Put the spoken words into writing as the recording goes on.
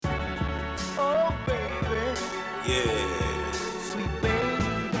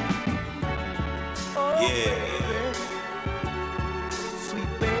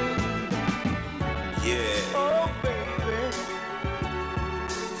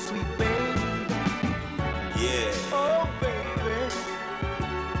Yeah. Oh, baby.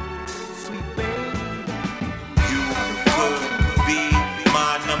 Sweet baby. You could be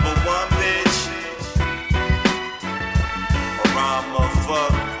my number one bitch, or I'ma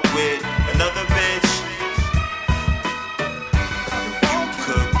fuck with another bitch. You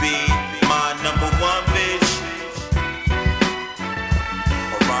could be my number one bitch,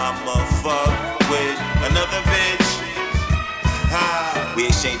 or I'ma fuck with another bitch. We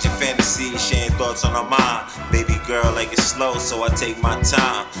exchanging fantasies, sharing thoughts on our mind. Baby girl, like it's slow, so I take my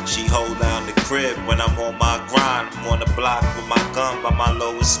time. She hold down the crib when I'm on my grind. I'm on the block with my gun by my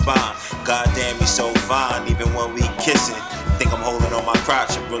lower spine. Goddamn, me so fine, even when we kissing. Think I'm holding on my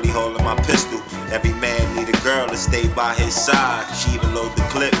crotch, I'm really holding my pistol. Every man need a girl to stay by his side. She even load the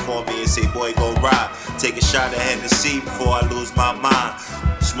clip for me and say, boy, go ride. Take a shot of Hennessy before I lose my mind.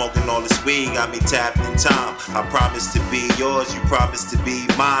 Smoking all this weed got me tapped in time. I promise to be yours, you promise to be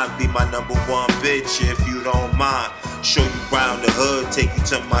mine. Be my number one bitch if you don't mind. Show you round the hood, take you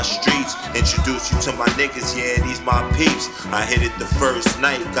to my streets. Introduce you to my niggas, yeah, these my peeps. I hit it the first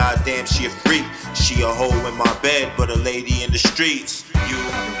night, goddamn, she a freak. She a hoe in my bed, but a lady in the streets. You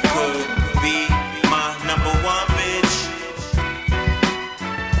could